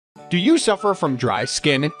Do you suffer from dry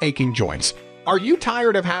skin and aching joints? Are you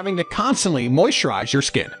tired of having to constantly moisturize your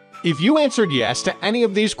skin? If you answered yes to any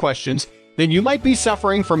of these questions, then you might be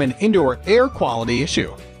suffering from an indoor air quality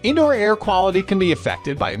issue. Indoor air quality can be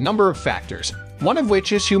affected by a number of factors, one of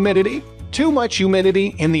which is humidity. Too much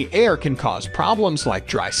humidity in the air can cause problems like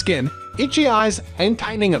dry skin, itchy eyes, and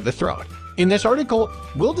tightening of the throat. In this article,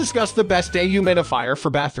 we'll discuss the best dehumidifier for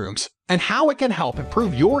bathrooms and how it can help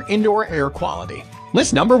improve your indoor air quality.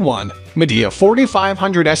 List number 1. Midea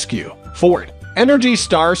 4500 SQ Ford Energy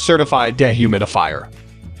Star Certified Dehumidifier.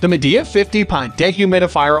 The Midea 50 Pint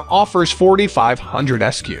Dehumidifier offers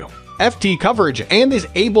 4500 SQ FT coverage and is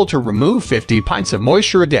able to remove 50 pints of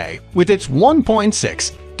moisture a day with its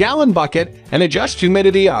 1.6-gallon bucket and adjust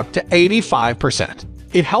humidity up to 85%.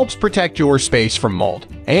 It helps protect your space from mold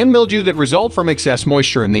and mildew that result from excess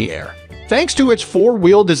moisture in the air. Thanks to its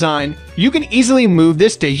 4-wheel design, you can easily move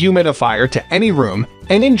this dehumidifier to any room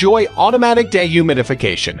and enjoy automatic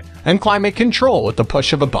dehumidification and climate control at the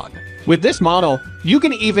push of a button. With this model, you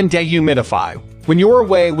can even dehumidify when you're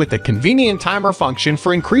away with a convenient timer function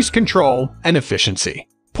for increased control and efficiency.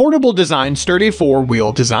 Portable design. Sturdy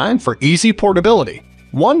 4-wheel design for easy portability.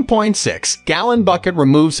 1.6-gallon bucket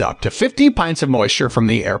removes up to 50 pints of moisture from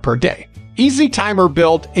the air per day. Easy timer.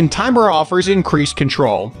 Built-in timer offers increased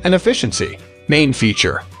control and efficiency. Main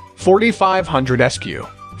feature: 4500 SQ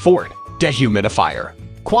Ford Dehumidifier.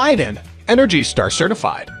 Quiet and Energy Star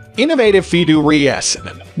Certified. Innovative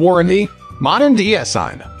Reusable warranty. Modern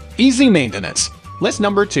design. Easy maintenance. List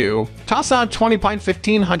number 2. TOSOT 20 Pint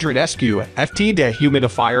 1500 SQ FT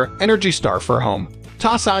Dehumidifier Energy Star for home.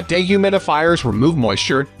 TOSOT dehumidifiers remove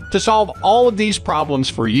moisture to solve all of these problems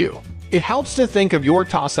for you. It helps to think of your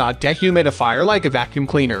TOSOT dehumidifier like a vacuum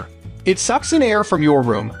cleaner. It sucks in air from your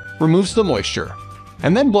room, removes the moisture,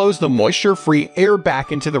 and then blows the moisture-free air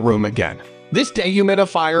back into the room again. This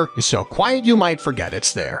dehumidifier is so quiet you might forget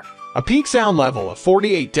it's there. A peak sound level of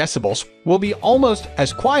 48 decibels will be almost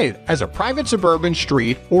as quiet as a private suburban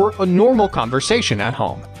street or a normal conversation at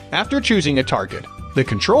home. After choosing a target, the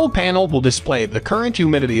control panel will display the current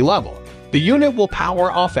humidity level. The unit will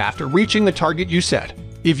power off after reaching the target you set.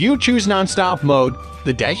 If you choose non-stop mode,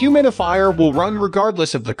 the dehumidifier will run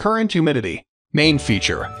regardless of the current humidity. Main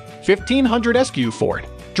feature: 1500 SQ Ford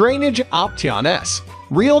Drainage Option S.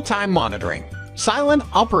 Real-time monitoring. Silent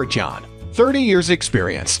operation. 30 years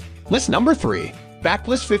experience. List number 3.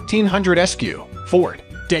 Vacplus 1500 SQ Ford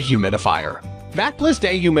Dehumidifier. Vacplus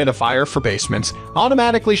dehumidifier for basements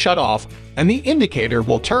automatically shut off, and the indicator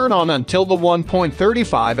will turn on until the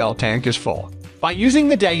 1.35 L tank is full. By using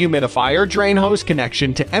the dehumidifier drain hose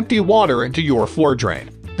connection to empty water into your floor drain,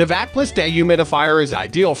 the Vacplus dehumidifier is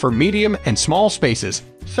ideal for medium and small spaces,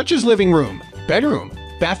 such as living room, bedroom,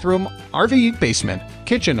 bathroom, RV, basement,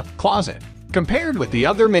 kitchen, closet. Compared with the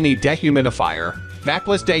other mini dehumidifier,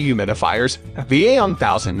 Vacplus dehumidifiers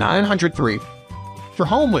VA1903 for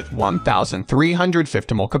home with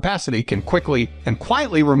 1,350 ml capacity can quickly and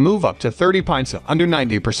quietly remove up to 30 pints of under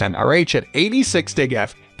 90% RH at 86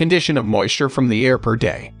 degF condition of moisture from the air per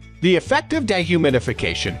day. The effective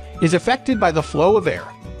dehumidification is affected by the flow of air.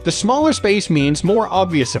 The smaller space means more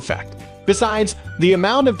obvious effect. Besides, the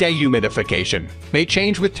amount of dehumidification may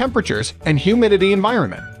change with temperatures and humidity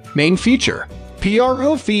environment. Main feature: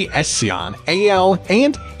 Profession AL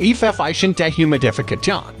and Efficient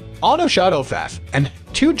Dehumidification. Auto shut off and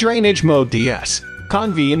 2 drainage mode DS.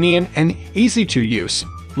 Convenient and easy to use.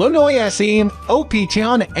 Low noise and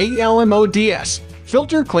Option ALMODS.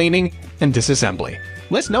 Filter cleaning and disassembly.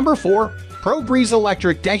 List number 4. ProBreeze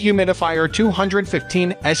Electric Dehumidifier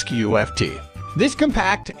 215 SQFT. This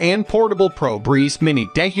compact and portable ProBreeze mini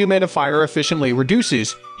dehumidifier efficiently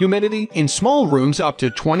reduces humidity in small rooms up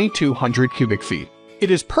to 2,200 cubic feet.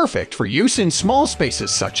 It is perfect for use in small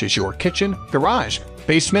spaces such as your kitchen, garage,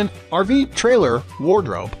 basement, RV, trailer,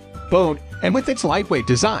 wardrobe, boat, and with its lightweight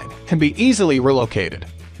design, can be easily relocated.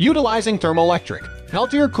 Utilizing thermoelectric,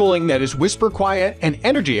 healthier cooling that is whisper quiet and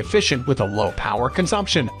energy efficient with a low power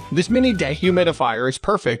consumption, this mini dehumidifier is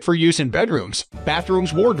perfect for use in bedrooms,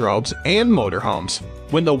 bathrooms, wardrobes, and motorhomes.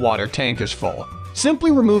 When the water tank is full, simply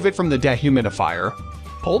remove it from the dehumidifier,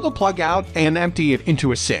 pull the plug out and empty it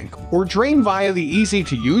into a sink or drain via the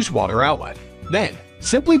easy-to-use water outlet. Then,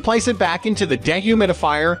 simply place it back into the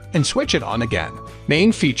dehumidifier and switch it on again.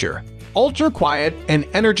 Main feature: ultra-quiet and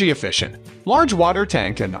energy-efficient. Large water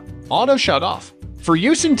tank and auto shut-off. For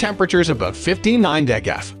use in temperatures above 59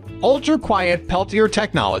 degF. Ultra-quiet Peltier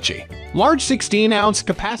technology. Large 16-ounce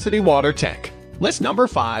capacity water tank. List number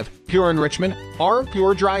 5. Pure Enrichment or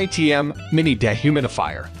PureDry TM Mini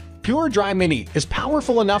Dehumidifier. PureDry Mini is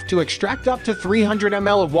powerful enough to extract up to 300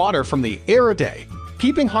 ml of water from the air a day.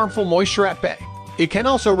 keeping harmful moisture at bay. It can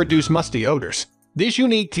also reduce musty odors. This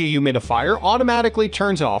unique dehumidifier automatically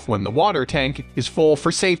turns off when the water tank is full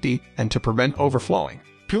for safety and to prevent overflowing.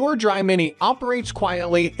 PureDry Mini operates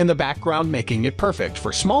quietly in the background, making it perfect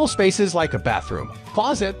for small spaces like a bathroom,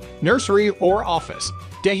 closet, nursery, or office.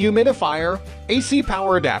 Dehumidifier, AC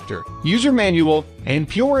power adapter, user manual, and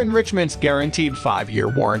Pure Enrichment's guaranteed 5-year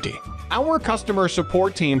warranty. Our customer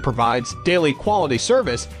support team provides daily quality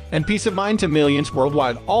service and peace of mind to millions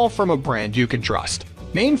worldwide, all from a brand you can trust.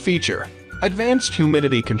 Main feature: advanced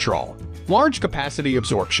humidity control, large capacity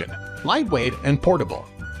absorption, lightweight and portable,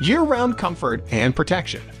 year-round comfort and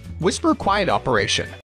protection, whisper quiet operation.